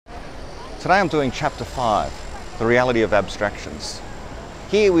Today I'm doing Chapter 5, The Reality of Abstractions.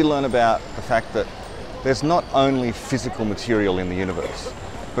 Here we learn about the fact that there's not only physical material in the universe,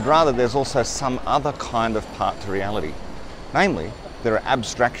 but rather there's also some other kind of part to reality. Namely, there are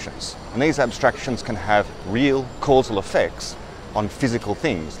abstractions, and these abstractions can have real causal effects on physical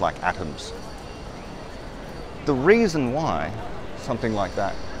things like atoms. The reason why something like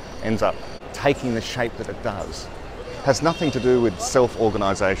that ends up taking the shape that it does has nothing to do with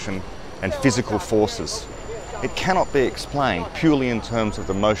self-organisation and physical forces. It cannot be explained purely in terms of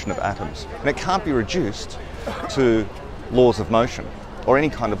the motion of atoms, and it can't be reduced to laws of motion or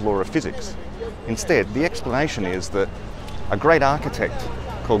any kind of law of physics. Instead, the explanation is that a great architect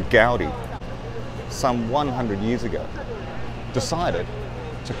called Gaudi, some 100 years ago, decided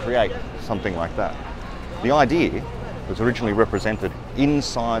to create something like that. The idea was originally represented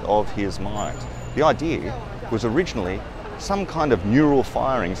inside of his mind. The idea was originally some kind of neural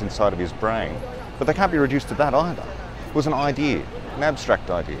firings inside of his brain, but they can't be reduced to that either. It was an idea, an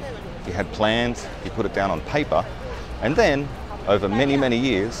abstract idea. He had plans, he put it down on paper, and then over many, many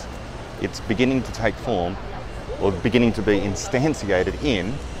years, it's beginning to take form, or beginning to be instantiated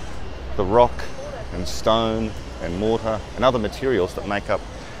in the rock and stone and mortar and other materials that make up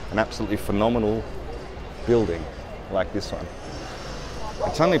an absolutely phenomenal building like this one.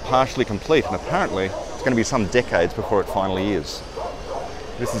 It's only partially complete, and apparently it's going to be some decades before it finally is.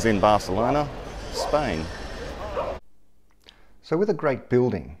 This is in Barcelona, Spain. So with a great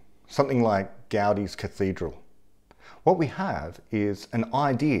building, something like Gaudi's cathedral, what we have is an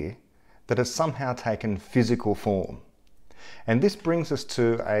idea that has somehow taken physical form. And this brings us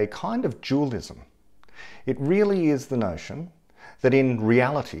to a kind of dualism. It really is the notion that in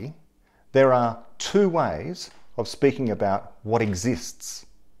reality, there are two ways of speaking about what exists.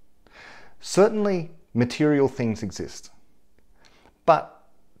 Certainly, material things exist, but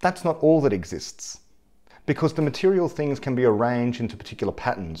that's not all that exists, because the material things can be arranged into particular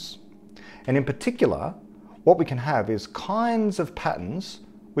patterns. And in particular, what we can have is kinds of patterns.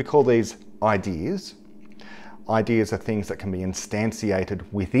 We call these ideas. Ideas are things that can be instantiated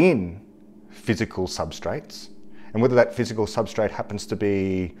within physical substrates, and whether that physical substrate happens to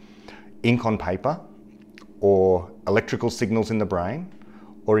be ink on paper, or electrical signals in the brain,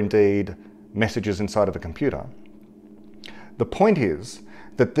 or indeed messages inside of a computer. The point is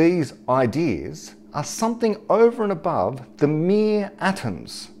that these ideas are something over and above the mere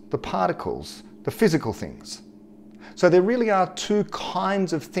atoms, the particles, the physical things. So there really are two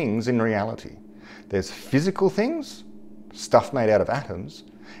kinds of things in reality. There's physical things, stuff made out of atoms,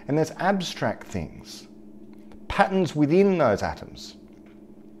 and there's abstract things, patterns within those atoms.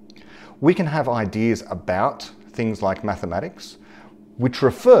 We can have ideas about things like mathematics, which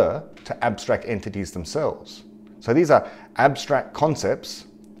refer to abstract entities themselves. So these are abstract concepts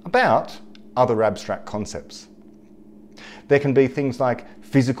about other abstract concepts. There can be things like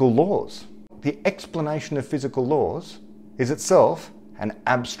physical laws. The explanation of physical laws is itself an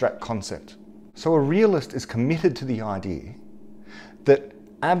abstract concept. So a realist is committed to the idea that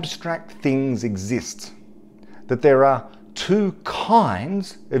abstract things exist, that there are two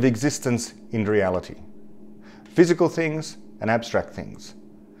kinds of existence in reality: physical things and abstract things.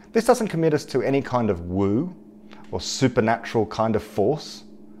 This doesn't commit us to any kind of woo or supernatural kind of force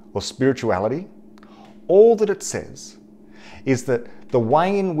or spirituality. All that it says is that the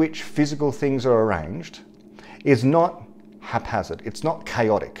way in which physical things are arranged is not haphazard, it's not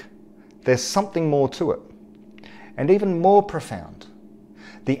chaotic. There's something more to it. And even more profound,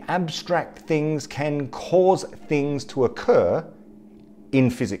 the abstract things can cause things to occur in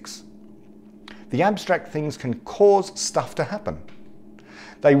physics. The abstract things can cause stuff to happen.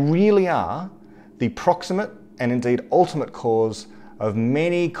 They really are the proximate and indeed ultimate cause of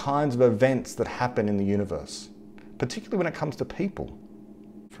many kinds of events that happen in the universe, particularly when it comes to people.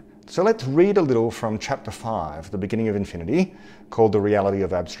 So let's read a little from Chapter 5, The Beginning of Infinity, called The Reality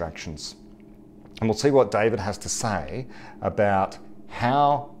of Abstractions. And we'll see what David has to say about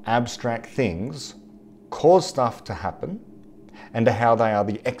how abstract things cause stuff to happen, and how they are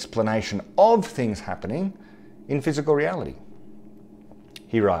the explanation of things happening in physical reality.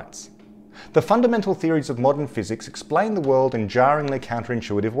 He writes, "The fundamental theories of modern physics explain the world in jarringly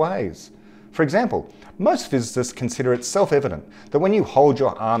counterintuitive ways. For example, most physicists consider it self-evident that when you hold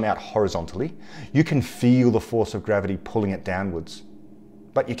your arm out horizontally, you can feel the force of gravity pulling it downwards.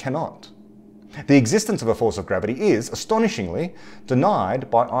 But you cannot. The existence of a force of gravity is, astonishingly, denied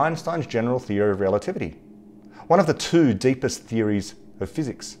by Einstein's general theory of relativity, one of the two deepest theories of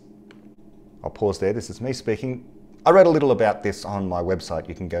physics." I'll pause there. This is me speaking I wrote a little about this on my website.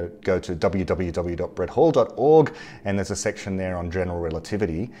 You can go to www.bretthall.org, and there's a section there on general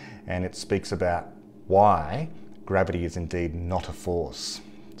relativity, and it speaks about why gravity is indeed not a force.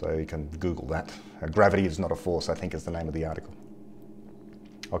 So you can Google that. Gravity is not a force, I think, is the name of the article.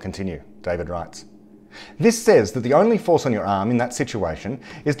 I'll continue. David writes, "This says that the only force on your arm in that situation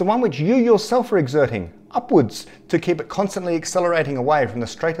is the one which you yourself are exerting upwards to keep it constantly accelerating away from the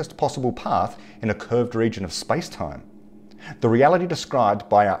straightest possible path in a curved region of space-time. The reality described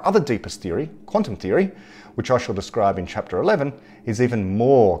by our other deepest theory, quantum theory, which I shall describe in chapter 11, is even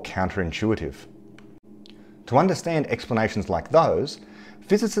more counterintuitive. To understand explanations like those,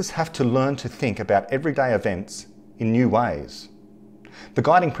 physicists have to learn to think about everyday events in new ways. The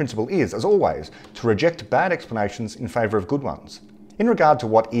guiding principle is, as always, to reject bad explanations in favour of good ones. In regard to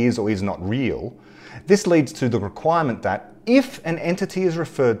what is or is not real, this leads to the requirement that if an entity is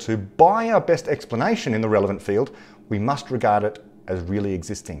referred to by our best explanation in the relevant field, we must regard it as really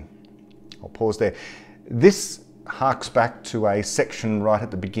existing." I'll pause there. This harks back to a section right at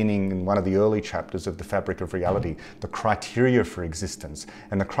the beginning in one of the early chapters of The Fabric of Reality, the criteria for existence.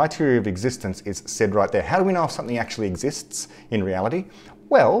 And the criteria of existence is said right there. How do we know if something actually exists in reality?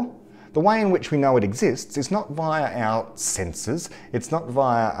 Well, the way in which we know it exists is not via our senses. It's not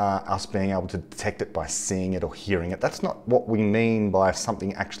via us being able to detect it by seeing it or hearing it. That's not what we mean by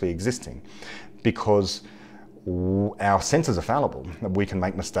something actually existing, because our senses are fallible. We can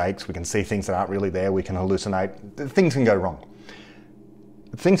make mistakes, we can see things that aren't really there, we can hallucinate, things can go wrong.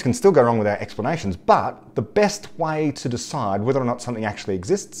 Things can still go wrong with our explanations, but the best way to decide whether or not something actually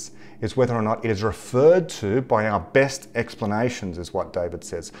exists is whether or not it is referred to by our best explanations, is what David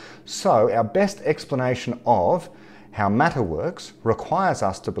says. So our best explanation of how matter works requires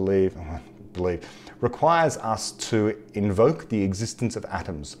us to requires us to invoke the existence of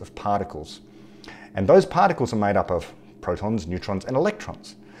atoms, of particles. And those particles are made up of protons, neutrons, and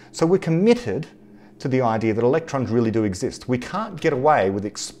electrons. So we're committed to the idea that electrons really do exist. We can't get away with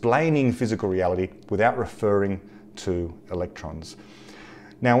explaining physical reality without referring to electrons.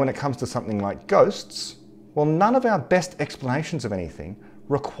 Now, when it comes to something like ghosts, well, none of our best explanations of anything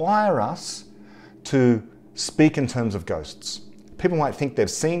require us to speak in terms of ghosts. People might think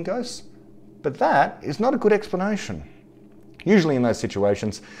they've seen ghosts, but that is not a good explanation. Usually in those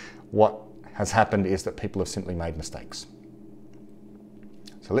situations, what has happened is that people have simply made mistakes.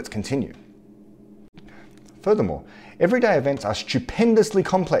 So let's continue. Furthermore, everyday events are stupendously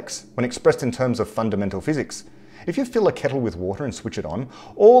complex when expressed in terms of fundamental physics. If you fill a kettle with water and switch it on,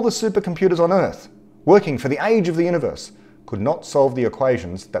 all the supercomputers on Earth, working for the age of the universe, could not solve the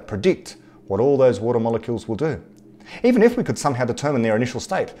equations that predict what all those water molecules will do. Even if we could somehow determine their initial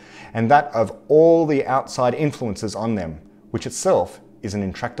state, and that of all the outside influences on them, which itself is an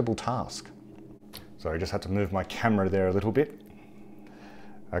intractable task. Sorry, I just had to move my camera there a little bit.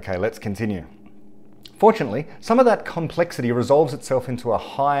 Okay, let's continue. Fortunately, some of that complexity resolves itself into a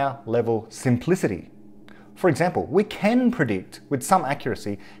higher level simplicity. For example, we can predict with some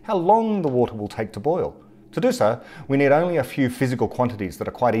accuracy how long the water will take to boil. To do so, we need only a few physical quantities that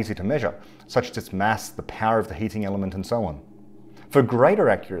are quite easy to measure, such as its mass, the power of the heating element, and so on. For greater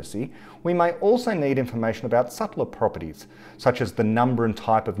accuracy, we may also need information about subtler properties, such as the number and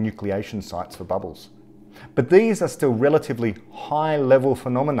type of nucleation sites for bubbles. But these are still relatively high-level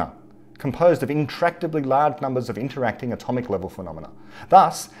phenomena, composed of intractably large numbers of interacting atomic-level phenomena.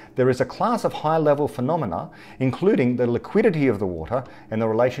 Thus, there is a class of high-level phenomena, including the liquidity of the water and the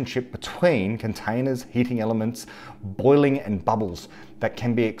relationship between containers, heating elements, boiling and bubbles, that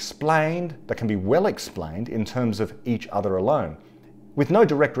can be explained, that can be well explained in terms of each other alone, with no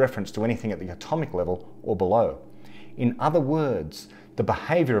direct reference to anything at the atomic level or below. In other words, the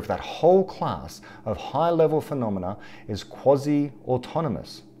behaviour of that whole class of high-level phenomena is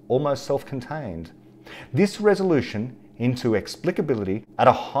quasi-autonomous, almost self-contained. This resolution into explicability at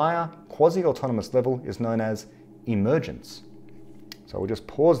a higher quasi-autonomous level is known as emergence. So we'll just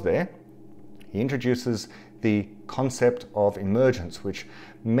pause there. He introduces the concept of emergence, which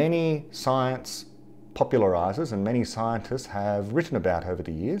many science popularizers and many scientists have written about over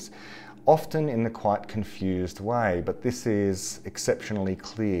the years, often in a quite confused way, but this is exceptionally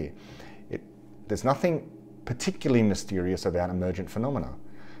clear. There's nothing particularly mysterious about emergent phenomena,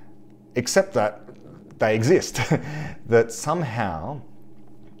 except that they exist, that somehow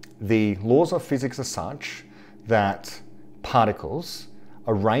the laws of physics are such that particles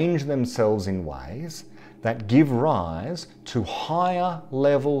arrange themselves in ways that give rise to higher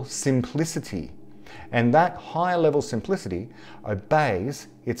level simplicity. And that higher level simplicity obeys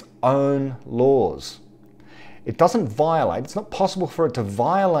its own laws. it doesn't violate, it's not possible for it to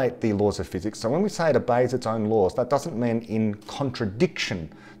violate the laws of physics. So when we say it obeys its own laws, that doesn't mean in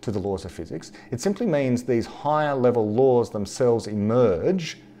contradiction to the laws of physics. It simply means these higher level laws themselves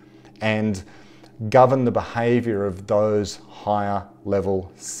emerge and govern the behaviour of those higher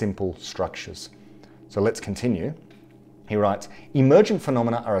level simple structures. So let's continue. He writes, emergent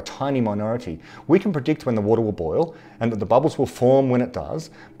phenomena are a tiny minority. We can predict when the water will boil and that the bubbles will form when it does,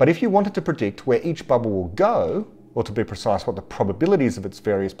 but if you wanted to predict where each bubble will go, or to be precise, what the probabilities of its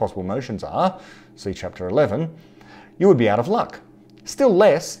various possible motions are, see chapter 11, you would be out of luck. Still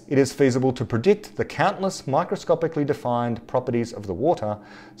less, it is feasible to predict the countless microscopically defined properties of the water,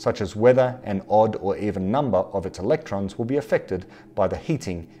 such as whether an odd or even number of its electrons will be affected by the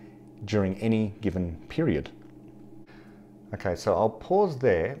heating during any given period. Okay, so I'll pause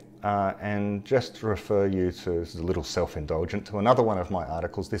there and just refer you to, this is a little self-indulgent, to another one of my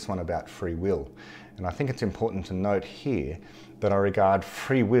articles, this one about free will. And I think it's important to note here that I regard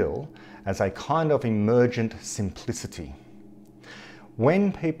free will as a kind of emergent simplicity.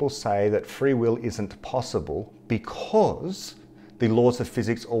 When people say that free will isn't possible because the laws of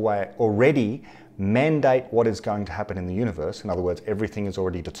physics already mandate what is going to happen in the universe, in other words, everything is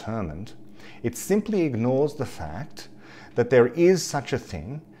already determined, it simply ignores the fact that there is such a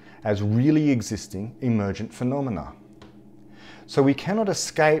thing as really existing emergent phenomena. So we cannot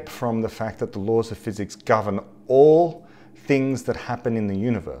escape from the fact that the laws of physics govern all things that happen in the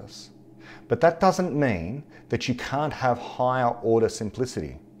universe. But that doesn't mean that you can't have higher order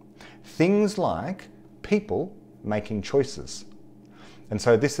simplicity. Things like people making choices. And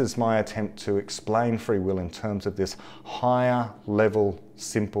so this is my attempt to explain free will in terms of this higher level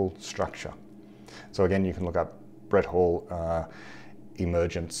simple structure. So again, you can look up Brett Hall,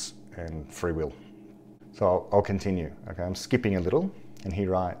 emergence and free will. So I'll continue. Okay, I'm skipping a little, and he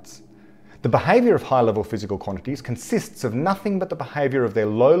writes, the behaviour of high-level physical quantities consists of nothing but the behaviour of their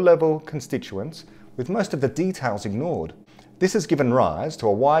low-level constituents, with most of the details ignored. This has given rise to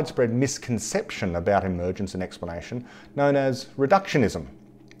a widespread misconception about emergence and explanation known as reductionism,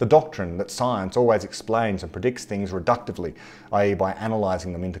 the doctrine that science always explains and predicts things reductively, i.e. by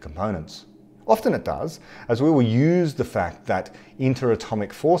analysing them into components. Often it does, as we will use the fact that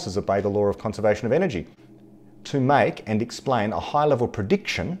interatomic forces obey the law of conservation of energy to make and explain a high-level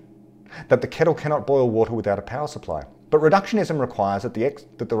prediction that the kettle cannot boil water without a power supply. But reductionism requires that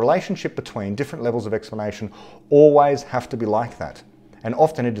the relationship between different levels of explanation always have to be like that, and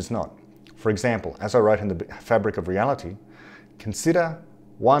often it is not. For example, as I wrote in The Fabric of Reality, consider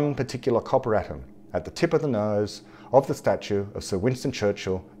one particular copper atom at the tip of the nose of the statue of Sir Winston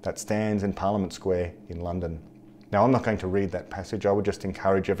Churchill that stands in Parliament Square in London. Now, I'm not going to read that passage. I would just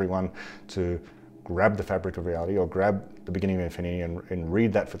encourage everyone to grab The Fabric of Reality or grab The Beginning of Infinity and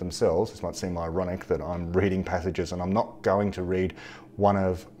read that for themselves. This might seem ironic that I'm reading passages, and I'm not going to read one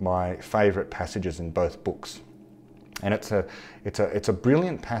of my favourite passages in both books. And it's a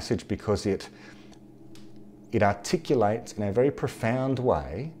brilliant passage because it articulates in a very profound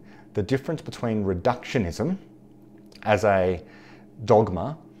way the difference between reductionism as a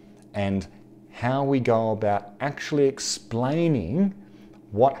dogma and how we go about actually explaining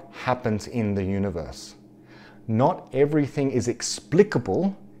what happens in the universe. Not everything is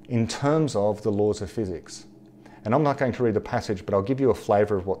explicable in terms of the laws of physics. And I'm not going to read the passage, but I'll give you a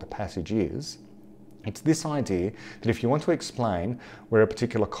flavour of what the passage is. It's this idea that if you want to explain where a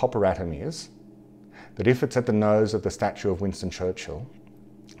particular copper atom is, that if it's at the nose of the statue of Winston Churchill,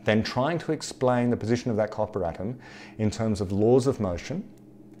 then trying to explain the position of that copper atom in terms of laws of motion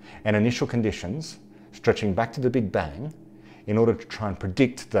and initial conditions stretching back to the Big Bang in order to try and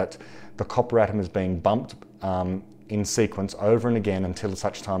predict that the copper atom is being bumped in sequence over and again until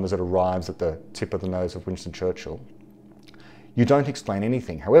such time as it arrives at the tip of the nose of Winston Churchill. You don't explain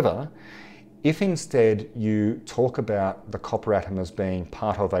anything. However, if instead you talk about the copper atom as being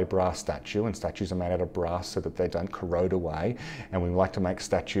part of a brass statue, and statues are made out of brass so that they don't corrode away, and we like to make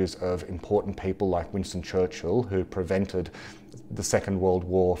statues of important people like Winston Churchill, who prevented the Second World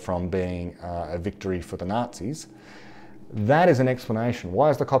War from being a victory for the Nazis, that is an explanation.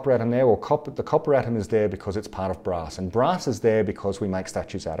 Why is the copper atom there? Well, the copper atom is there because it's part of brass, and brass is there because we make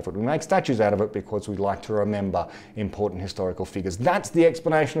statues out of it. We make statues out of it because we like to remember important historical figures. That's the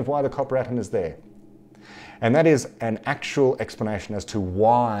explanation of why the copper atom is there. And that is an actual explanation as to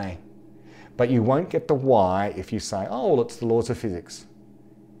why. But you won't get the why if you say, oh, well, it's the laws of physics.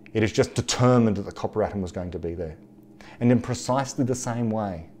 It is just determined that the copper atom was going to be there. And in precisely the same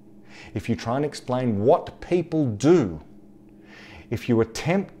way, if you try and explain what people do, if you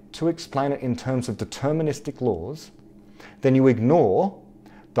attempt to explain it in terms of deterministic laws, then you ignore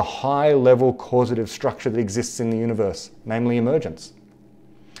the high-level causative structure that exists in the universe, namely emergence.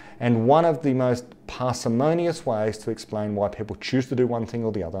 And one of the most parsimonious ways to explain why people choose to do one thing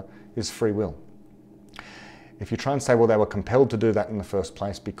or the other is free will. If you try and say, well, they were compelled to do that in the first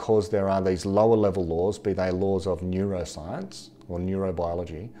place because there are these lower level laws, be they laws of neuroscience or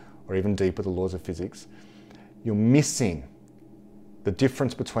neurobiology, or even deeper, the laws of physics, you're missing the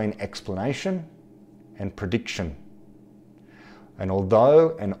difference between explanation and prediction. And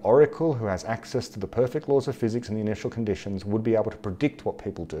although an oracle who has access to the perfect laws of physics and the initial conditions would be able to predict what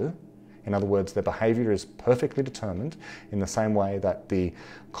people do, in other words, their behaviour is perfectly determined in the same way that the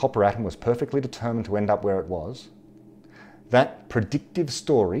copper atom was perfectly determined to end up where it was, that predictive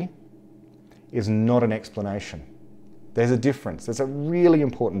story is not an explanation. There's a difference. There's a really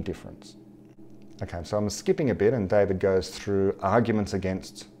important difference. Okay, so I'm skipping a bit, and David goes through arguments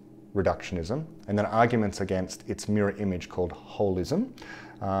against reductionism and then arguments against its mirror image called holism.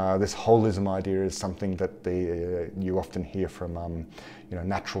 This holism idea is something that you often hear from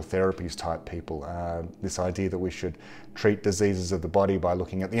natural therapies type people. This idea that we should treat diseases of the body by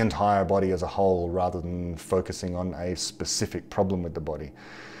looking at the entire body as a whole rather than focusing on a specific problem with the body.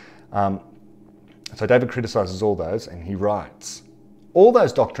 So David criticises all those, and he writes, all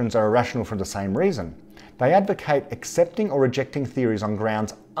those doctrines are irrational for the same reason. They advocate accepting or rejecting theories on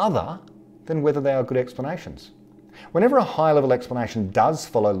grounds other than whether they are good explanations. Whenever a high-level explanation does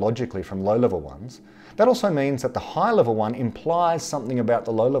follow logically from low-level ones, that also means that the high-level one implies something about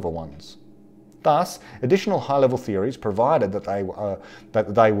the low-level ones. Thus, additional high-level theories, provided that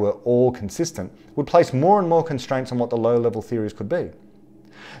they were all consistent, would place more and more constraints on what the low-level theories could be.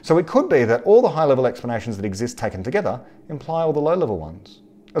 So it could be that all the high-level explanations that exist taken together imply all the low-level ones,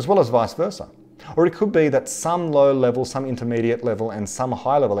 as well as vice versa. Or it could be that some low-level, some intermediate level, and some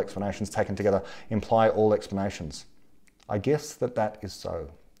high-level explanations taken together imply all explanations. I guess that is so,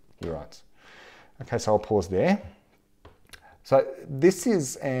 he writes. Okay, so I'll pause there. So this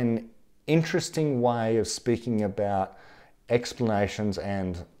is an interesting way of speaking about explanations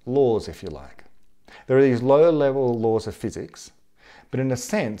and laws, if you like. There are these low-level laws of physics, but in a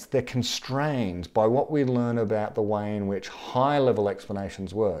sense, they're constrained by what we learn about the way in which high-level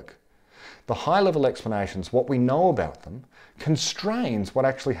explanations work. The high-level explanations, what we know about them, constrains what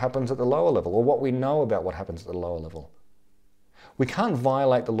actually happens at the lower level, or what we know about what happens at the lower level. We can't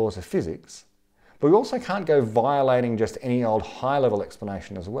violate the laws of physics, but we also can't go violating just any old high-level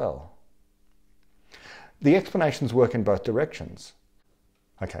explanation as well. The explanations work in both directions.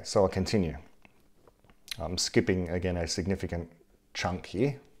 Okay, so I'll continue. I'm skipping, again, a significant chunk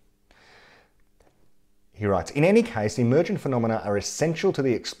here. He writes, in any case, emergent phenomena are essential to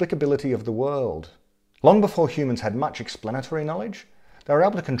the explicability of the world. Long before humans had much explanatory knowledge, they were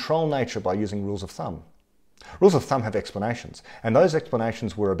able to control nature by using rules of thumb. Rules of thumb have explanations, and those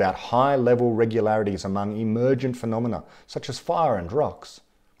explanations were about high-level regularities among emergent phenomena, such as fire and rocks.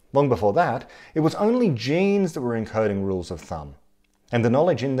 Long before that, it was only genes that were encoding rules of thumb, and the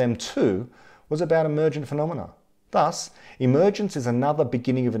knowledge in them too was about emergent phenomena. Thus, emergence is another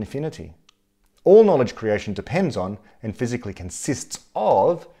beginning of infinity. All knowledge creation depends on, and physically consists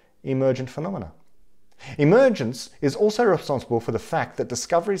of, emergent phenomena. Emergence is also responsible for the fact that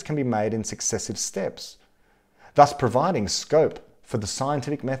discoveries can be made in successive steps, thus providing scope for the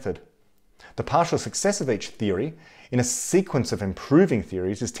scientific method. The partial success of each theory in a sequence of improving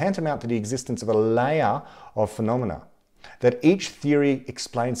theories is tantamount to the existence of a layer of phenomena that each theory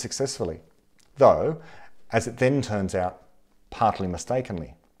explains successfully, though, as it then turns out, partly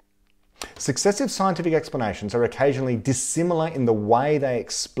mistakenly. Successive scientific explanations are occasionally dissimilar in the way they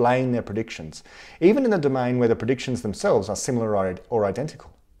explain their predictions, even in a domain where the predictions themselves are similar or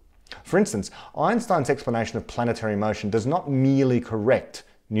identical. For instance, Einstein's explanation of planetary motion does not merely correct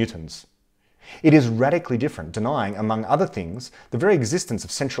Newton's. It is radically different, denying, among other things, the very existence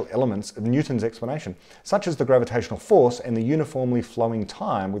of central elements of Newton's explanation, such as the gravitational force and the uniformly flowing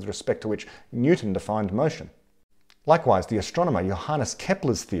time with respect to which Newton defined motion. Likewise, the astronomer Johannes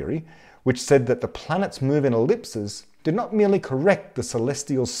Kepler's theory, which said that the planets move in ellipses, did not merely correct the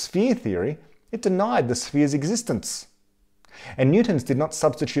celestial sphere theory, it denied the sphere's existence. And Newton's did not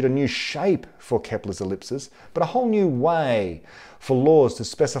substitute a new shape for Kepler's ellipses, but a whole new way for laws to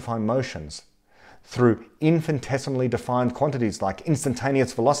specify motions through infinitesimally defined quantities like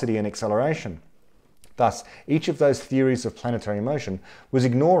instantaneous velocity and acceleration. Thus, each of those theories of planetary motion was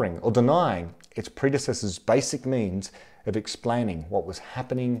ignoring or denying its predecessor's basic means of explaining what was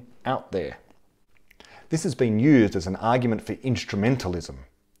happening out there. This has been used as an argument for instrumentalism,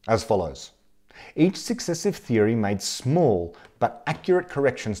 as follows. Each successive theory made small but accurate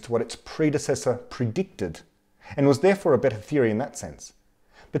corrections to what its predecessor predicted, and was therefore a better theory in that sense.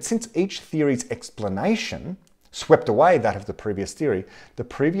 But since each theory's explanation swept away that of the previous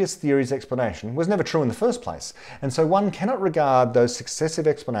theory's explanation was never true in the first place, and so one cannot regard those successive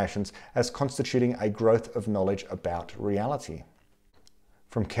explanations as constituting a growth of knowledge about reality.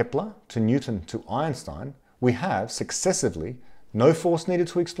 From Kepler to Newton to Einstein, we have successively no force needed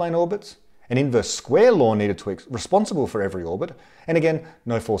to explain orbits, an inverse square law needed to responsible for every orbit, and again,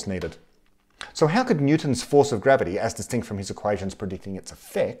 no force needed. So how could Newton's force of gravity, as distinct from his equations predicting its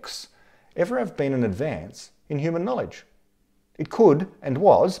effects, ever have been an advance in human knowledge? It could and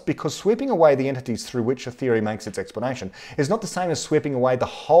was, because sweeping away the entities through which a theory makes its explanation is not the same as sweeping away the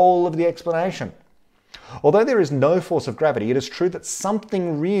whole of the explanation. Although there is no force of gravity, it is true that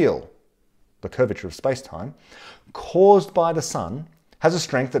something real, the curvature of space-time, caused by the sun, has a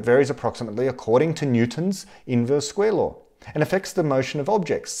strength that varies approximately according to Newton's inverse square law and affects the motion of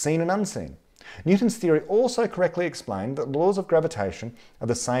objects, seen and unseen. Newton's theory also correctly explained that the laws of gravitation are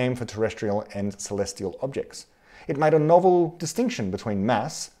the same for terrestrial and celestial objects. It made a novel distinction between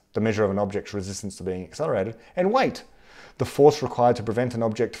mass, the measure of an object's resistance to being accelerated, and weight, the force required to prevent an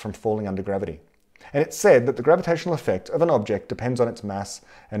object from falling under gravity. And it said that the gravitational effect of an object depends on its mass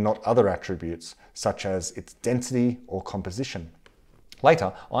and not other attributes, such as its density or composition.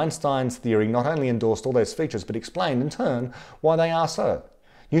 Later, Einstein's theory not only endorsed all those features, but explained in turn why they are so.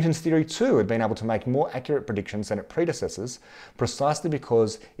 Newton's theory too had been able to make more accurate predictions than its predecessors, precisely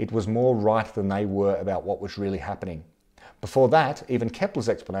because it was more right than they were about what was really happening. Before that, even Kepler's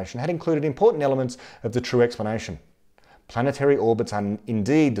explanation had included important elements of the true explanation. Planetary orbits are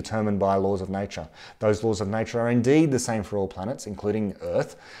indeed determined by laws of nature. Those laws of nature are indeed the same for all planets, including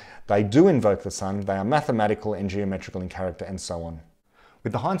Earth. They do invoke the sun, they are mathematical and geometrical in character, and so on.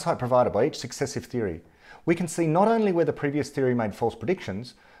 With the hindsight provided by each successive theory, we can see not only where the previous theory made false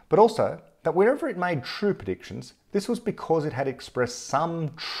predictions, but also that wherever it made true predictions, this was because it had expressed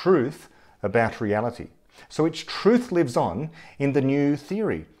some truth about reality. So its truth lives on in the new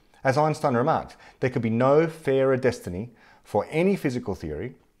theory. As Einstein remarked, there could be no fairer destiny for any physical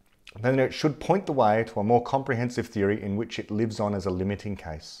theory than that it should point the way to a more comprehensive theory in which it lives on as a limiting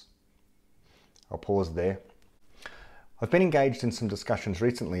case. I'll pause there. I've been engaged in some discussions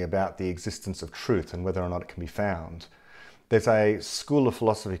recently about the existence of truth and whether or not it can be found. There's a school of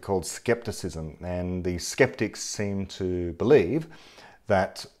philosophy called skepticism, and the skeptics seem to believe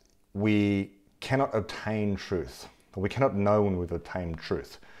that we cannot obtain truth, or we cannot know when we've obtained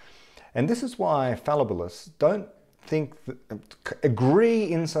truth. And this is why fallibilists don't agree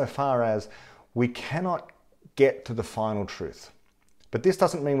insofar as we cannot get to the final truth. But this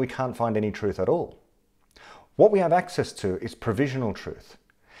doesn't mean we can't find any truth at all. What we have access to is provisional truth.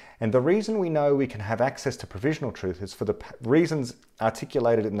 And the reason we know we can have access to provisional truth is for the reasons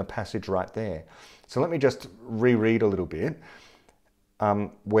articulated in the passage right there. So let me just reread a little bit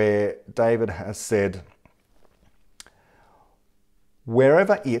where David has said,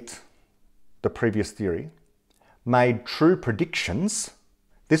 wherever it, the previous theory, made true predictions,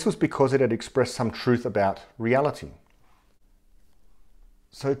 this was because it had expressed some truth about reality.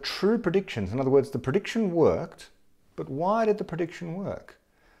 So true predictions, in other words, the prediction worked, but why did the prediction work?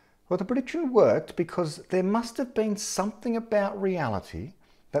 Well, the prediction worked because there must have been something about reality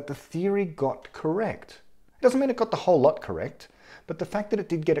that the theory got correct. It doesn't mean it got the whole lot correct, but the fact that it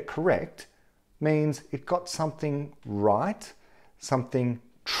did get it correct means it got something right, something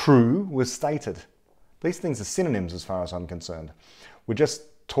true was stated. These things are synonyms as far as I'm concerned. We're just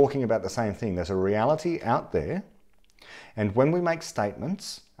talking about the same thing. There's a reality out there, and when we make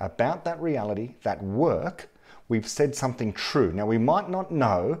statements about that reality, that work, we've said something true. Now, we might not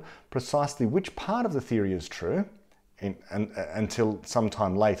know precisely which part of the theory is true until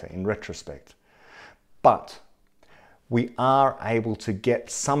sometime later in retrospect. But we are able to get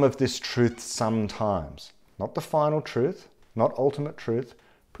some of this truth sometimes. Not the final truth, not ultimate truth,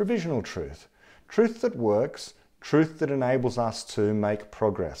 provisional truth. Truth that works, truth that enables us to make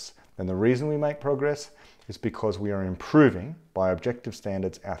progress. And the reason we make progress is because we are improving, by objective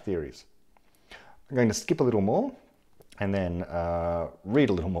standards, our theories. I'm going to skip a little more and then read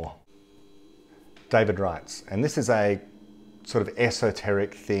a little more. David writes, and this is a sort of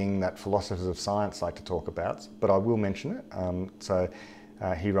esoteric thing that philosophers of science like to talk about, but I will mention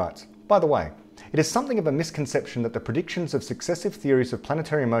it. He writes, by the way, it is something of a misconception that the predictions of successive theories of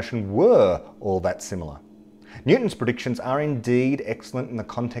planetary motion were all that similar. Newton's predictions are indeed excellent in the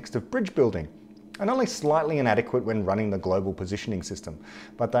context of bridge building, and only slightly inadequate when running the global positioning system,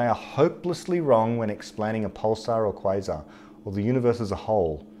 but they are hopelessly wrong when explaining a pulsar or quasar, or the universe as a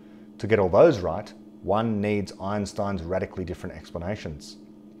whole. To get all those right, one needs Einstein's radically different explanations.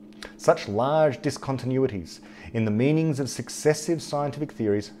 Such large discontinuities in the meanings of successive scientific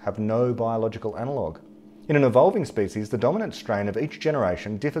theories have no biological analogue. In an evolving species, the dominant strain of each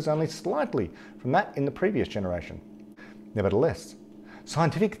generation differs only slightly from that in the previous generation. Nevertheless,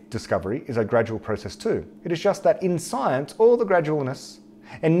 scientific discovery is a gradual process too. It is just that in science, all the gradualness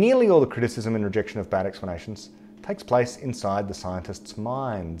and nearly all the criticism and rejection of bad explanations takes place inside the scientists'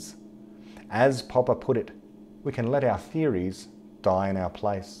 minds. As Popper put it, we can let our theories die in our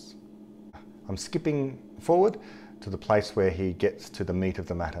place. I'm skipping forward to the place where he gets to the meat of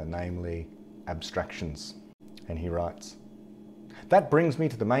the matter, namely abstractions. And he writes, "That brings me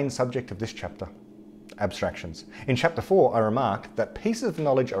to the main subject of this chapter, abstractions. In chapter 4, I remarked that pieces of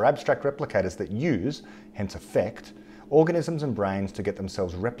knowledge are abstract replicators that use, hence affect, organisms and brains to get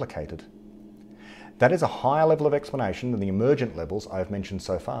themselves replicated. That is a higher level of explanation than the emergent levels I have mentioned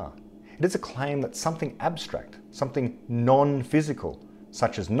so far. It is a claim that something abstract, something non-physical,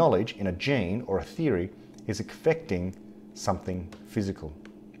 such as knowledge in a gene or a theory, is affecting something physical."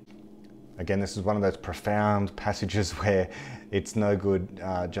 Again, this is one of those profound passages where it's no good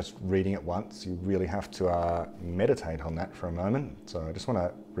just reading it once. You really have to meditate on that for a moment. So I just want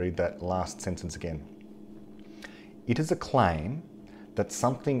to read that last sentence again. It is a claim that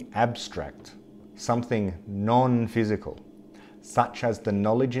something abstract, something non-physical, such as the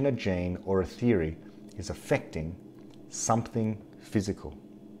knowledge in a gene or a theory, is affecting something physical.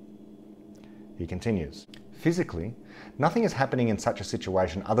 He continues, "Physically, nothing is happening in such a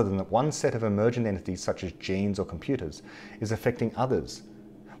situation other than that one set of emergent entities such as genes or computers is affecting others,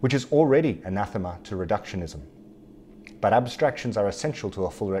 which is already anathema to reductionism. But abstractions are essential to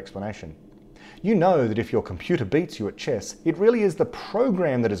a fuller explanation. You know that if your computer beats you at chess, it really is the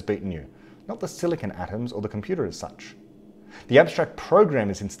program that has beaten you, not the silicon atoms or the computer as such. The abstract program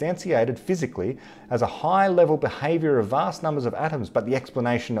is instantiated physically as a high-level behaviour of vast numbers of atoms, but the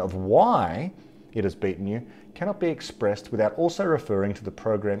explanation of why it has beaten you cannot be expressed without also referring to the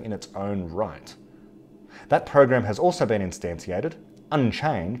program in its own right. That program has also been instantiated,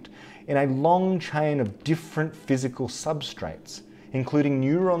 unchanged, in a long chain of different physical substrates, including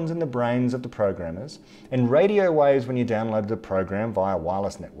neurons in the brains of the programmers, and radio waves when you downloaded the program via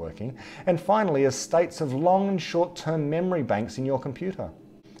wireless networking, and finally as states of long and short-term memory banks in your computer.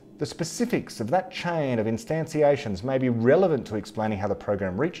 The specifics of that chain of instantiations may be relevant to explaining how the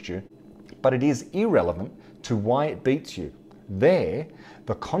program reached you, but it is irrelevant to why it beats you. There,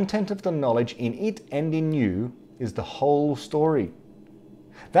 the content of the knowledge in it and in you is the whole story.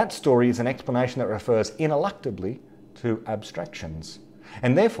 That story is an explanation that refers ineluctably to abstractions,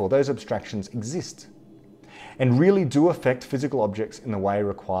 and therefore those abstractions exist and really do affect physical objects in the way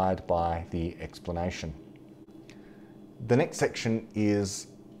required by the explanation." The next section is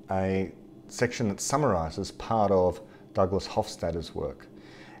a section that summarises part of Douglas Hofstadter's work,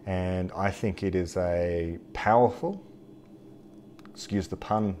 and I think it is a powerful, excuse the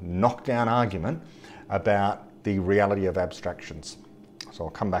pun, knockdown argument about the reality of abstractions. So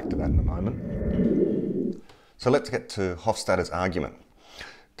I'll come back to that in a moment. So let's get to Hofstadter's argument.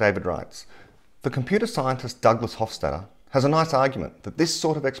 David writes, "The computer scientist Douglas Hofstadter has a nice argument that this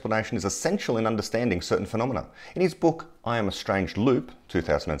sort of explanation is essential in understanding certain phenomena. In his book, I Am a Strange Loop,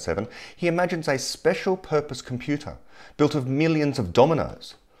 2007, he imagines a special purpose computer built of millions of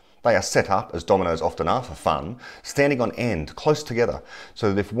dominoes. They are set up, as dominoes often are for fun, standing on end, close together,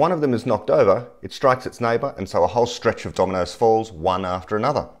 so that if one of them is knocked over, it strikes its neighbour, and so a whole stretch of dominoes falls, one after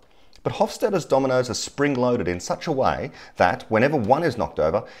another. But Hofstadter's dominoes are spring-loaded in such a way that, whenever one is knocked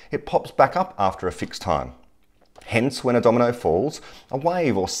over, it pops back up after a fixed time. Hence, when a domino falls, a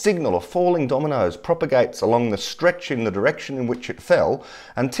wave or signal of falling dominoes propagates along the stretch in the direction in which it fell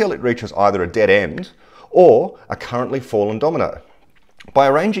until it reaches either a dead end or a currently fallen domino. By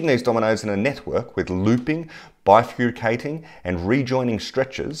arranging these dominoes in a network with looping, bifurcating and rejoining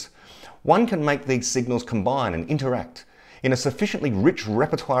stretches, one can make these signals combine and interact in a sufficiently rich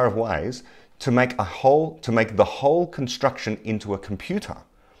repertoire of ways to make the whole construction into a computer.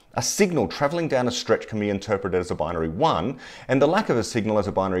 A signal travelling down a stretch can be interpreted as a binary 1 and the lack of a signal as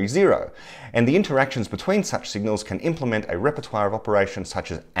a binary 0, and the interactions between such signals can implement a repertoire of operations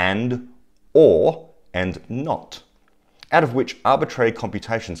such as and, or, and not, out of which arbitrary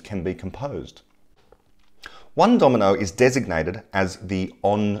computations can be composed. One domino is designated as the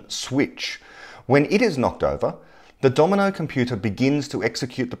on switch. When it is knocked over, the domino computer begins to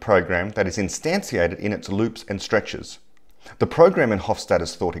execute the program that is instantiated in its loops and stretches. The program in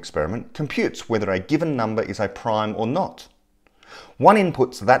Hofstadter's thought experiment computes whether a given number is a prime or not. One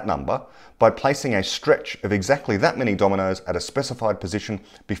inputs that number by placing a stretch of exactly that many dominoes at a specified position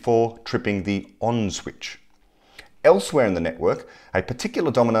before tripping the on switch. Elsewhere in the network, a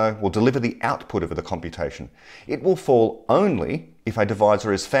particular domino will deliver the output of the computation. It will fall only if a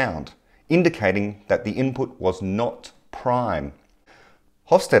divisor is found, indicating that the input was not prime.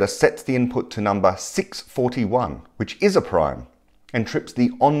 Hofstadter sets the input to number 641, which is a prime, and trips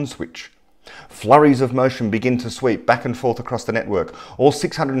the on switch. Flurries of motion begin to sweep back and forth across the network. All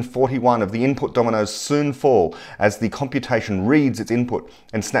 641 of the input dominoes soon fall as the computation reads its input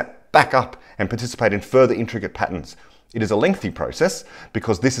and snap back up and participate in further intricate patterns. It is a lengthy process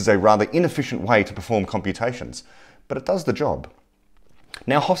because this is a rather inefficient way to perform computations, but it does the job.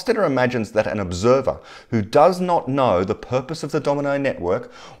 Now, Hofstadter imagines that an observer who does not know the purpose of the domino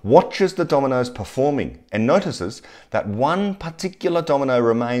network watches the dominoes performing and notices that one particular domino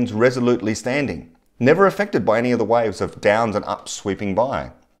remains resolutely standing, never affected by any of the waves of downs and ups sweeping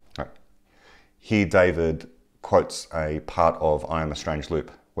by. Here David quotes a part of I Am a Strange Loop,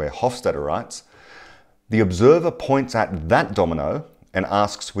 where Hofstadter writes, "The observer points at that domino and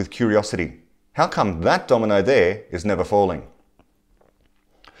asks with curiosity, how come that domino there is never falling?"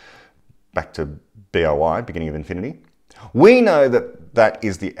 Back to BOI, beginning of infinity. "We know that that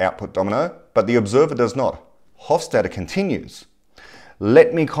is the output domino, but the observer does not." Hofstadter continues,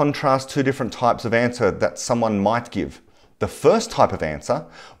 "Let me contrast two different types of answer that someone might give. The first type of answer,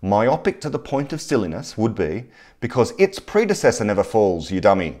 myopic to the point of silliness, would be, because its predecessor never falls, you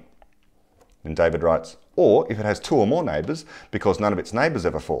dummy." And David writes, "Or if it has two or more neighbours, because none of its neighbours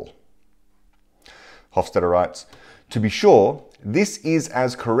ever fall." Hofstadter writes, "To be sure, this is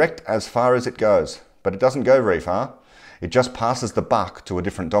as correct as far as it goes, but it doesn't go very far. It just passes the buck to a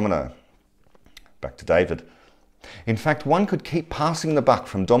different domino." Back to David. "In fact, one could keep passing the buck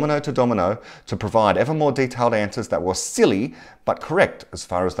from domino to domino to provide ever more detailed answers that were silly but correct as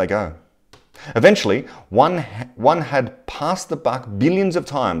far as they go. Eventually, one had passed the buck billions of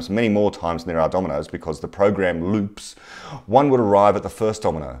times, many more times than there are dominoes because the program loops. One would arrive at the first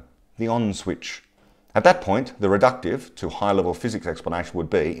domino, the on switch. At that point, the reductive to high-level physics explanation would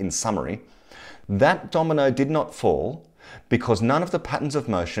be, in summary, that domino did not fall because none of the patterns of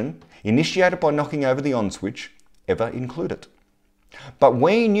motion initiated by knocking over the on switch ever include it. But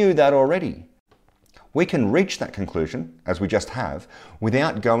we knew that already. We can reach that conclusion, as we just have,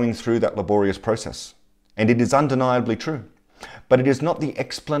 without going through that laborious process. And it is undeniably true. But it is not the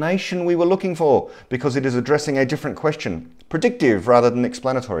explanation we were looking for, because it is addressing a different question, predictive rather than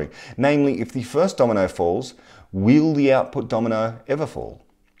explanatory. Namely, if the first domino falls, will the output domino ever fall?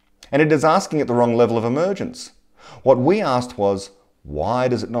 And it is asking at the wrong level of emergence. What we asked was, why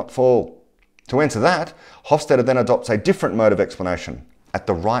does it not fall? To answer that, Hofstadter then adopts a different mode of explanation, at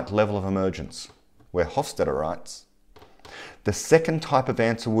the right level of emergence, where Hofstadter writes, "The second type of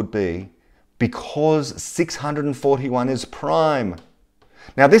answer would be, because 641 is prime."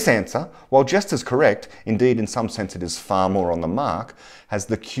 Now this answer, while just as correct, indeed in some sense it is far more on the mark, has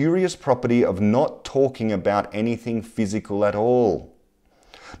the curious property of not talking about anything physical at all.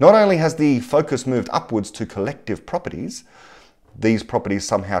 Not only has the focus moved upwards to collective properties, these properties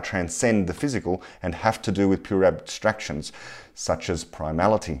somehow transcend the physical and have to do with pure abstractions, such as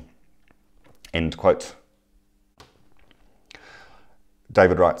primality. End quote.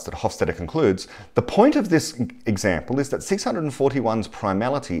 David writes that Hofstadter concludes, "The point of this example is that 641's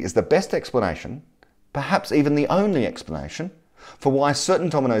primality is the best explanation, perhaps even the only explanation, for why certain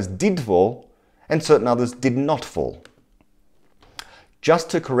dominoes did fall and certain others did not fall." Just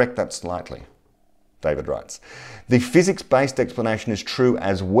to correct that slightly, David writes, "The physics-based explanation is true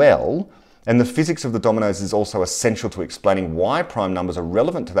as well, and the physics of the dominoes is also essential to explaining why prime numbers are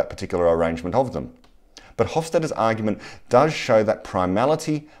relevant to that particular arrangement of them. But Hofstadter's argument does show that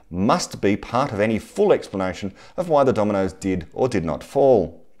primality must be part of any full explanation of why the dominoes did or did not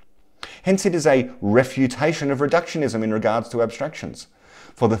fall. Hence it is a refutation of reductionism in regards to abstractions,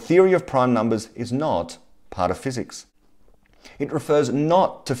 for the theory of prime numbers is not part of physics. It refers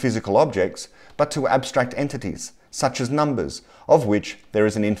not to physical objects, but to abstract entities, such as numbers, of which there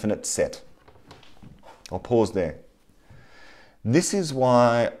is an infinite set." I'll pause there. This is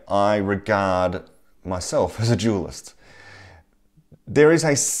why I regard myself as a dualist. There is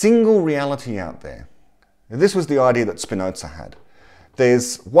a single reality out there. This was the idea that Spinoza had.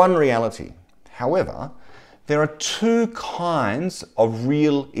 There's one reality. However, there are two kinds of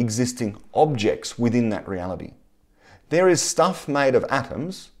real existing objects within that reality. There is stuff made of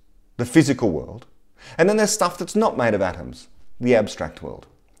atoms, the physical world, and then there's stuff that's not made of atoms, the abstract world.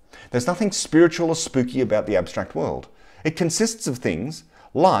 There's nothing spiritual or spooky about the abstract world. It consists of things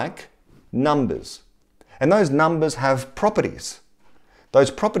like numbers. And those numbers have properties.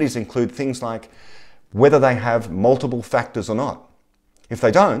 Those properties include things like whether they have multiple factors or not. If they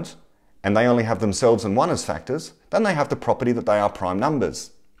don't, and they only have themselves and 1 as factors, then they have the property that they are prime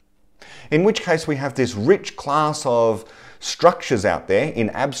numbers. In which case we have this rich class of structures out there in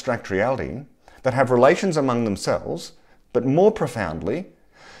abstract reality that have relations among themselves, but more profoundly,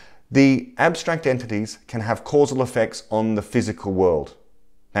 the abstract entities can have causal effects on the physical world.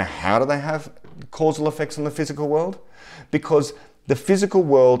 Now, how do they have causal effects on the physical world? Because the physical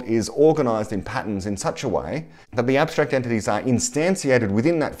world is organized in patterns in such a way that the abstract entities are instantiated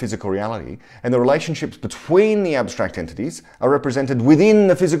within that physical reality, and the relationships between the abstract entities are represented within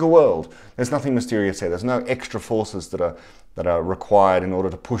the physical world. There's nothing mysterious there. There's no extra forces that are required in order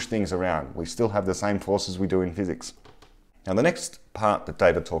to push things around. We still have the same forces we do in physics. Now, the next part that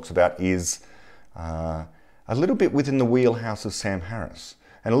David talks about is a little bit within the wheelhouse of Sam Harris,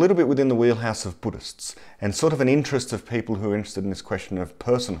 and a little bit within the wheelhouse of Buddhists, and sort of an interest of people who are interested in this question of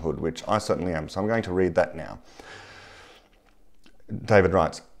personhood, which I certainly am. So I'm going to read that now. David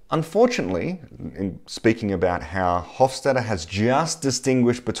writes, unfortunately, in speaking about how Hofstadter has just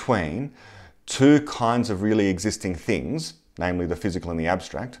distinguished between 2 kinds of really existing things, namely the physical and the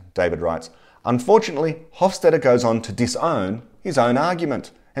abstract, David writes, unfortunately, Hofstadter goes on to disown his own argument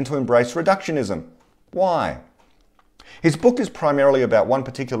and to embrace reductionism. Why? His book is primarily about one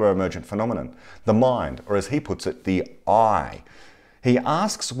particular emergent phenomenon, the mind, or as he puts it, the I. He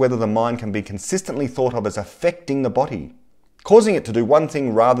asks whether the mind can be consistently thought of as affecting the body, causing it to do one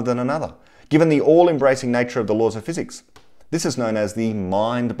thing rather than another, given the all-embracing nature of the laws of physics. This is known as the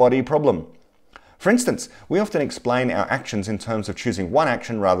mind-body problem. For instance, we often explain our actions in terms of choosing one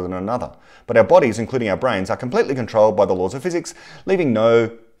action rather than another, but our bodies, including our brains, are completely controlled by the laws of physics, leaving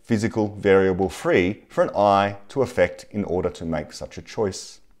no physical variable free for an I to affect in order to make such a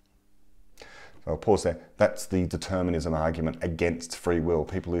choice. So I'll pause there. That's the determinism argument against free will.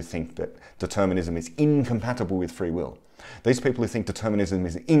 People who think that determinism is incompatible with free will. These people who think determinism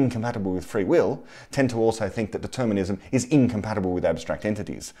is incompatible with free will tend to also think that determinism is incompatible with abstract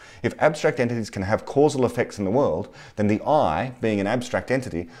entities. If abstract entities can have causal effects in the world, then the I, being an abstract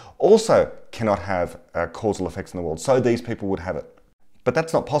entity, also cannot have causal effects in the world. So these people would have it. But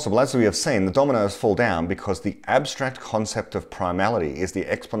that's not possible. As we have seen, the dominoes fall down because the abstract concept of primality is the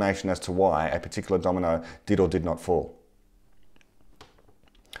explanation as to why a particular domino did or did not fall.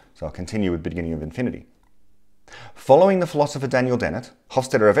 So I'll continue with beginning of infinity. Following the philosopher Daniel Dennett,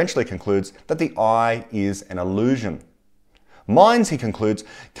 Hofstadter eventually concludes that the I is an illusion. Minds, he concludes,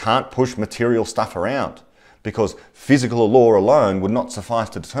 can't push material stuff around because physical law alone would not suffice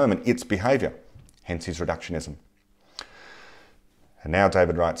to determine its behaviour, hence his reductionism. And now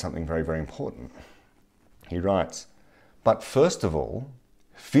David writes something very, very important. He writes, but first of all,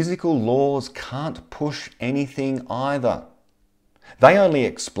 physical laws can't push anything either. They only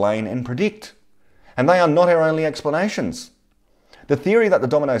explain and predict, and they are not our only explanations. The theory that the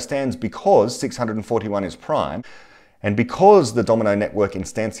domino stands because 641 is prime, and because the domino network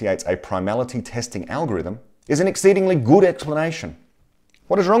instantiates a primality testing algorithm, is an exceedingly good explanation.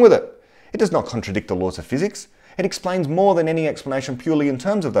 What is wrong with it? It does not contradict the laws of physics. It explains more than any explanation purely in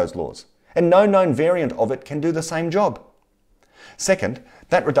terms of those laws, and no known variant of it can do the same job. Second,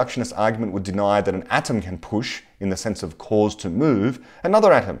 that reductionist argument would deny that an atom can push, in the sense of cause to move,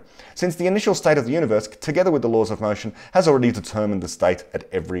 another atom, since the initial state of the universe, together with the laws of motion, has already determined the state at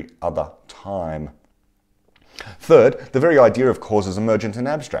every other time. Third, the very idea of cause is emergent and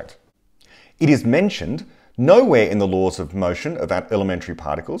abstract. It is mentioned nowhere in the laws of motion of elementary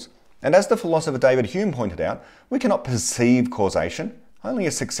particles, and as the philosopher David Hume pointed out, we cannot perceive causation, only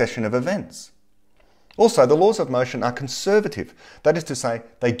a succession of events. Also, the laws of motion are conservative, that is to say,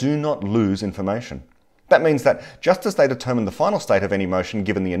 they do not lose information. That means that just as they determine the final state of any motion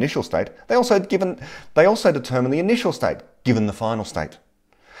given the initial state, they also determine the initial state given the final state,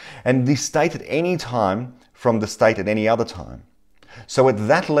 and the state at any time from the state at any other time. So at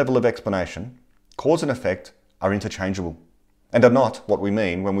that level of explanation, cause and effect are interchangeable, and are not what we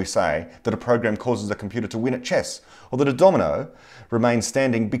mean when we say that a program causes a computer to win at chess, or that a domino remains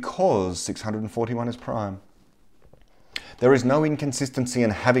standing because 641 is prime. There is no inconsistency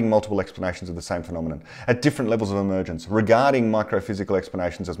in having multiple explanations of the same phenomenon at different levels of emergence. Regarding microphysical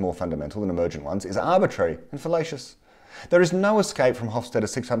explanations as more fundamental than emergent ones is arbitrary and fallacious. There is no escape from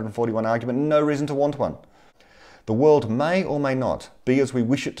Hofstadter's 641 argument and no reason to want one. The world may or may not be as we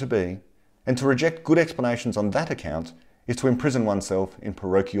wish it to be, and to reject good explanations on that account is to imprison oneself in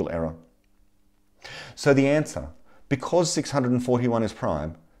parochial error. So the answer, because 641 is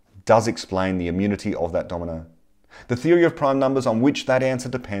prime, does explain the immunity of that domino. The theory of prime numbers on which that answer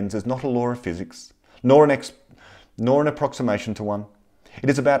depends is not a law of physics, nor an approximation to one. It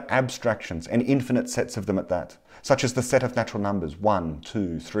is about abstractions and infinite sets of them at that, such as the set of natural numbers 1,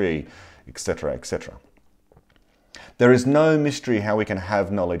 2, 3, etc., etc. There is no mystery how we can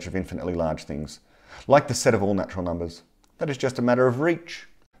have knowledge of infinitely large things, like the set of all natural numbers. That is just a matter of reach.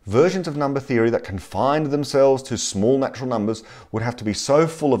 Versions of number theory that confined themselves to small natural numbers would have to be so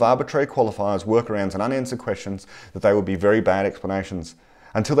full of arbitrary qualifiers, workarounds, and unanswered questions that they would be very bad explanations,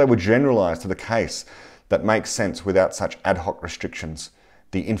 until they were generalized to the case that makes sense without such ad hoc restrictions,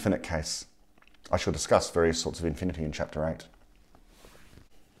 the infinite case. I shall discuss various sorts of infinity in Chapter 8.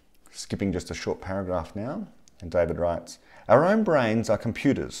 Skipping just a short paragraph now, and David writes, "Our own brains are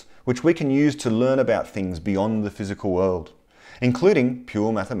computers, which we can use to learn about things beyond the physical world, including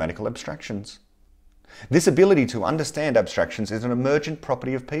pure mathematical abstractions. This ability to understand abstractions is an emergent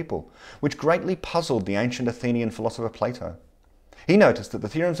property of people, which greatly puzzled the ancient Athenian philosopher Plato. He noticed that the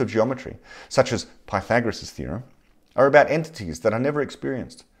theorems of geometry, such as Pythagoras' theorem, are about entities that are never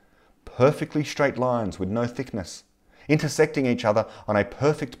experienced, perfectly straight lines with no thickness, intersecting each other on a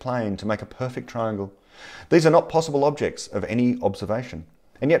perfect plane to make a perfect triangle. These are not possible objects of any observation,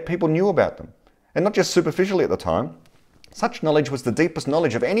 and yet people knew about them, and not just superficially at the time. Such knowledge was the deepest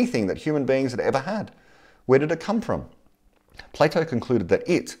knowledge of anything that human beings had ever had. Where did it come from? Plato concluded that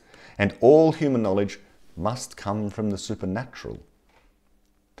it, and all human knowledge, must come from the supernatural.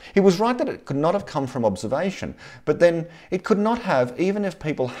 He was right that it could not have come from observation, but then it could not have even if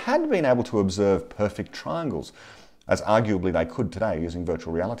people had been able to observe perfect triangles, as arguably they could today using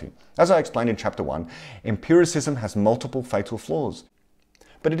virtual reality. As I explained in Chapter 1, empiricism has multiple fatal flaws.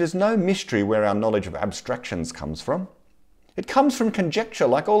 But it is no mystery where our knowledge of abstractions comes from. It comes from conjecture,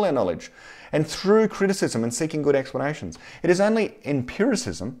 like all our knowledge, and through criticism and seeking good explanations. It is only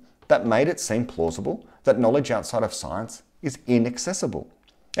empiricism that made it seem plausible that knowledge outside of science is inaccessible.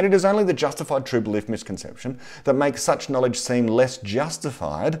 And it is only the justified true belief misconception that makes such knowledge seem less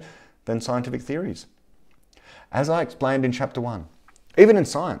justified than scientific theories. As I explained in Chapter 1, even in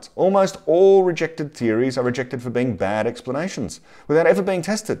science, almost all rejected theories are rejected for being bad explanations, without ever being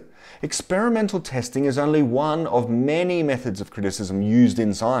tested. Experimental testing is only one of many methods of criticism used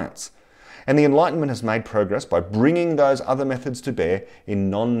in science, and the Enlightenment has made progress by bringing those other methods to bear in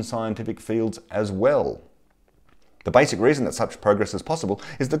non-scientific fields as well. The basic reason that such progress is possible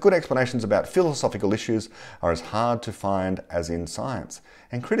is that good explanations about philosophical issues are as hard to find as in science,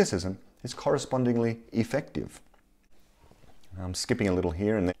 and criticism is correspondingly effective. I'm skipping a little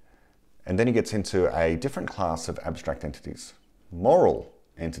here and then he gets into a different class of abstract entities, moral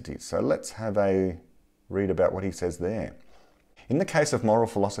entities. So let's have a read about what he says there. In the case of moral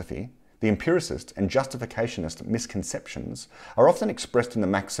philosophy, the empiricist and justificationist misconceptions are often expressed in the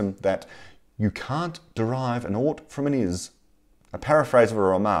maxim that you can't derive an ought from an is, a paraphrase of a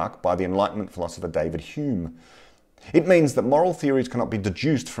remark by the Enlightenment philosopher David Hume. It means that moral theories cannot be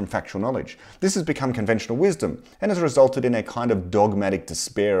deduced from factual knowledge. This has become conventional wisdom and has resulted in a kind of dogmatic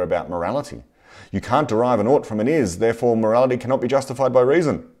despair about morality. You can't derive an ought from an is, therefore morality cannot be justified by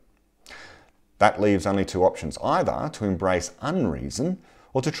reason. That leaves only two options, either to embrace unreason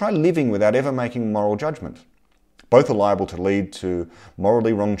or to try living without ever making moral judgment. Both are liable to lead to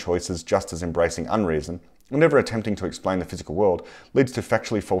morally wrong choices, just as embracing unreason and never attempting to explain the physical world leads to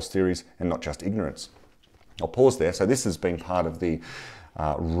factually false theories and not just ignorance. I'll pause there. So this has been part of the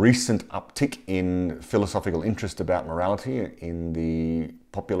recent uptick in philosophical interest about morality in the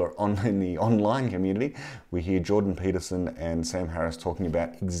online community. We hear Jordan Peterson and Sam Harris talking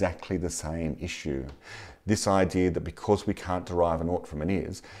about exactly the same issue. This idea that because we can't derive an ought from an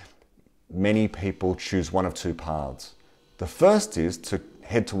is, many people choose one of two paths. The first is to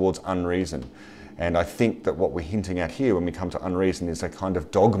head towards unreason. And I think that what we're hinting at here when we come to unreason is a kind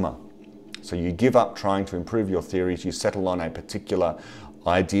of dogma. So you give up trying to improve your theories, you settle on a particular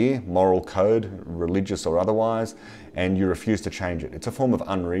idea, moral code, religious or otherwise, and you refuse to change it. It's a form of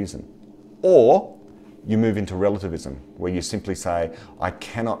unreason. Or you move into relativism, where you simply say, I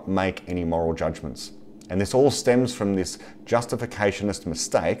cannot make any moral judgments. And this all stems from this justificationist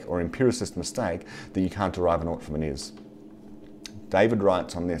mistake or empiricist mistake that you can't derive an ought from an is. David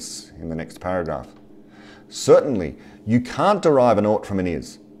writes on this in the next paragraph. Certainly, you can't derive an ought from an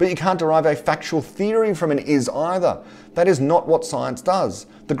is, but you can't derive a factual theory from an is either. That is not what science does.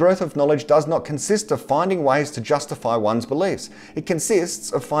 The growth of knowledge does not consist of finding ways to justify one's beliefs. It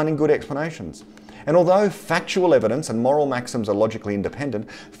consists of finding good explanations. And although factual evidence and moral maxims are logically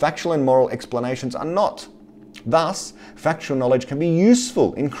independent, factual and moral explanations are not. Thus, factual knowledge can be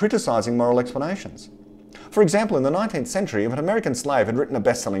useful in criticizing moral explanations. For example, in the 19th century, if an American slave had written a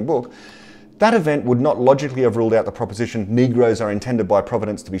best-selling book, That event would not logically have ruled out the proposition Negroes are intended by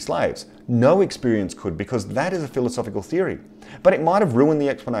Providence to be slaves. No experience could, because that is a philosophical theory. But it might have ruined the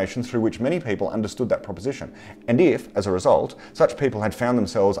explanation through which many people understood that proposition. And if, as a result, such people had found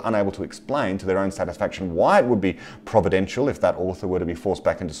themselves unable to explain to their own satisfaction why it would be providential if that author were to be forced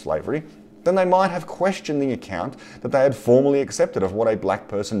back into slavery, then they might have questioned the account that they had formally accepted of what a black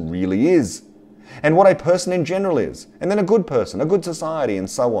person really is, and what a person in general is, and then a good person, a good society, and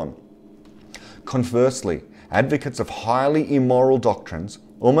so on. Conversely, advocates of highly immoral doctrines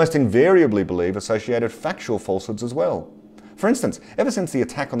almost invariably believe associated factual falsehoods as well. For instance, ever since the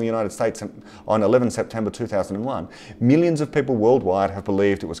attack on the United States on 11 September 2001, millions of people worldwide have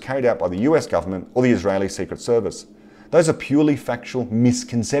believed it was carried out by the US government or the Israeli Secret Service. Those are purely factual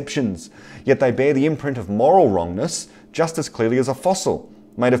misconceptions, yet they bear the imprint of moral wrongness just as clearly as a fossil,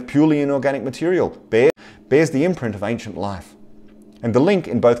 made of purely inorganic material, bears the imprint of ancient life. And the link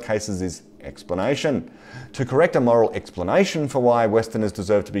in both cases is explanation. To correct a moral explanation for why Westerners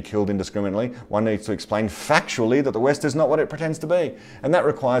deserve to be killed indiscriminately, one needs to explain factually that the West is not what it pretends to be. And that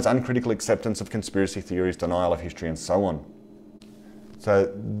requires uncritical acceptance of conspiracy theories, denial of history, and so on.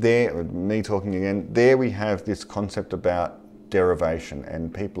 So there, me talking again, there we have this concept about derivation,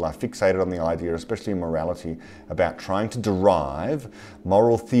 and people are fixated on the idea, especially in morality, about trying to derive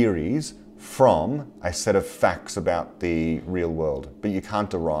moral theories from a set of facts about the real world. But you can't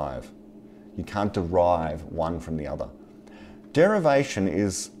derive. You can't derive one from the other. Derivation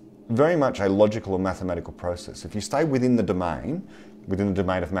is very much a logical or mathematical process. If you stay within the domain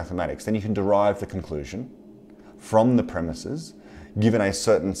of mathematics, then you can derive the conclusion from the premises, given a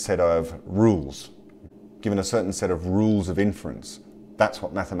certain set of rules, given a certain set of rules of inference. That's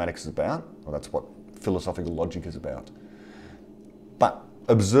what mathematics is about, or that's what philosophical logic is about. But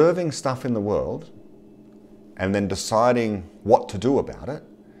observing stuff in the world and then deciding what to do about it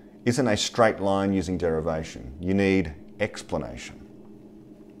isn't a straight line using derivation. You need explanation.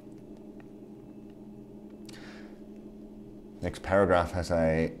 Next paragraph has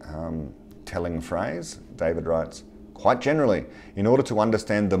a telling phrase. David writes, quite generally, in order to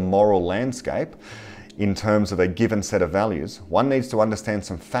understand the moral landscape in terms of a given set of values, one needs to understand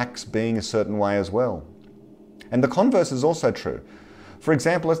some facts being a certain way as well. And the converse is also true. For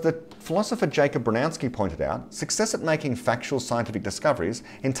example, as the philosopher Jacob Bronowski pointed out, success at making factual scientific discoveries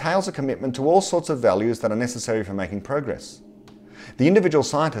entails a commitment to all sorts of values that are necessary for making progress. The individual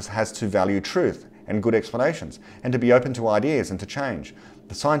scientist has to value truth and good explanations, and to be open to ideas and to change.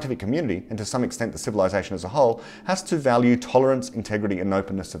 The scientific community, and to some extent the civilization as a whole, has to value tolerance, integrity, and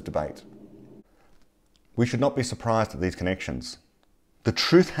openness of debate. We should not be surprised at these connections. The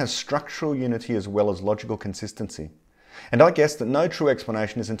truth has structural unity as well as logical consistency. And I guess that no true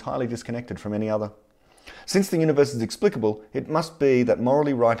explanation is entirely disconnected from any other. Since the universe is explicable, it must be that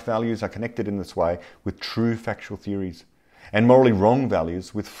morally right values are connected in this way with true factual theories, and morally wrong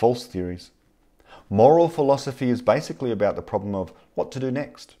values with false theories. Moral philosophy is basically about the problem of what to do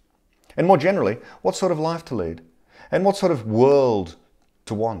next, and more generally, what sort of life to lead, and what sort of world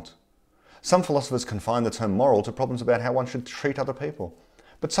to want. Some philosophers confine the term moral to problems about how one should treat other people,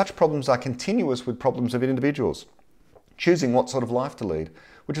 but such problems are continuous with problems of individuals choosing what sort of life to lead,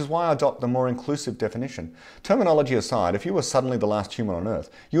 which is why I adopt the more inclusive definition. Terminology aside, if you were suddenly the last human on earth,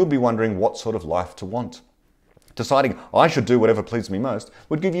 you would be wondering what sort of life to want. Deciding I should do whatever pleased me most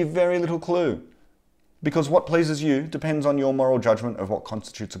would give you very little clue, because what pleases you depends on your moral judgment of what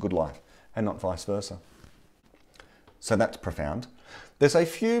constitutes a good life, and not vice versa. So that's profound. There's a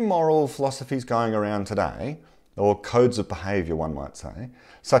few moral philosophies going around today, or codes of behaviour one might say,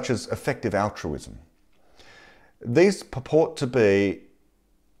 such as effective altruism. These purport to be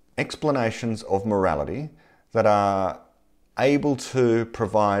explanations of morality that are able to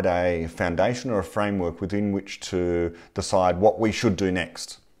provide a foundation or a framework within which to decide what we should do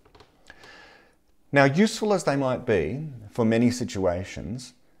next. Now, useful as they might be for many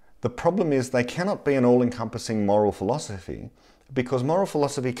situations, the problem is they cannot be an all-encompassing moral philosophy, because moral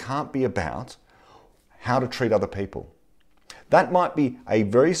philosophy can't be about how to treat other people. That might be a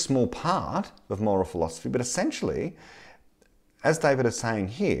very small part of moral philosophy, but essentially, as David is saying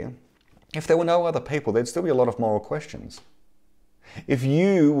here, if there were no other people, there'd still be a lot of moral questions. If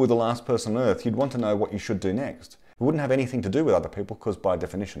you were the last person on earth, you'd want to know what you should do next. It wouldn't have anything to do with other people, because by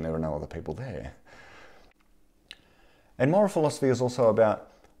definition, there are no other people there. And moral philosophy is also about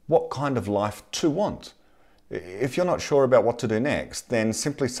what kind of life to want. If you're not sure about what to do next, then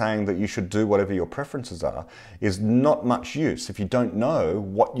simply saying that you should do whatever your preferences are is not much use if you don't know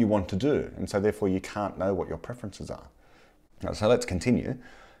what you want to do, and so therefore you can't know what your preferences are. So let's continue.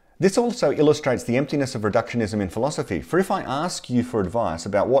 This also illustrates the emptiness of reductionism in philosophy, for if I ask you for advice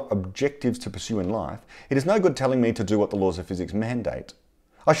about what objectives to pursue in life, it is no good telling me to do what the laws of physics mandate.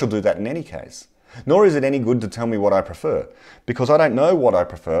 I shall do that in any case. Nor is it any good to tell me what I prefer, because I don't know what I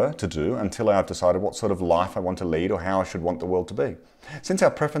prefer to do until I have decided what sort of life I want to lead or how I should want the world to be. Since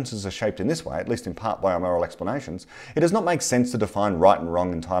our preferences are shaped in this way, at least in part by our moral explanations, it does not make sense to define right and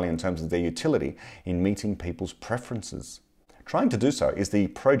wrong entirely in terms of their utility in meeting people's preferences. Trying to do so is the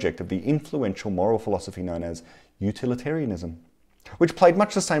project of the influential moral philosophy known as utilitarianism, which played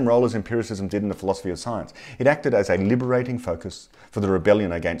much the same role as empiricism did in the philosophy of science. It acted as a liberating focus for the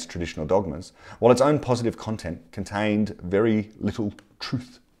rebellion against traditional dogmas, while its own positive content contained very little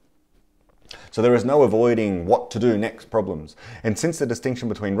truth. So there is no avoiding what to do next problems. And since the distinction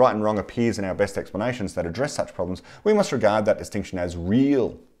between right and wrong appears in our best explanations that address such problems, we must regard that distinction as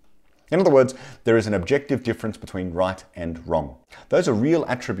real. In other words, there is an objective difference between right and wrong. Those are real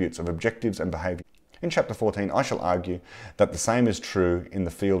attributes of objectives and behaviour. In chapter 14, I shall argue that the same is true in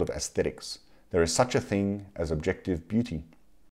the field of aesthetics. There is such a thing as objective beauty.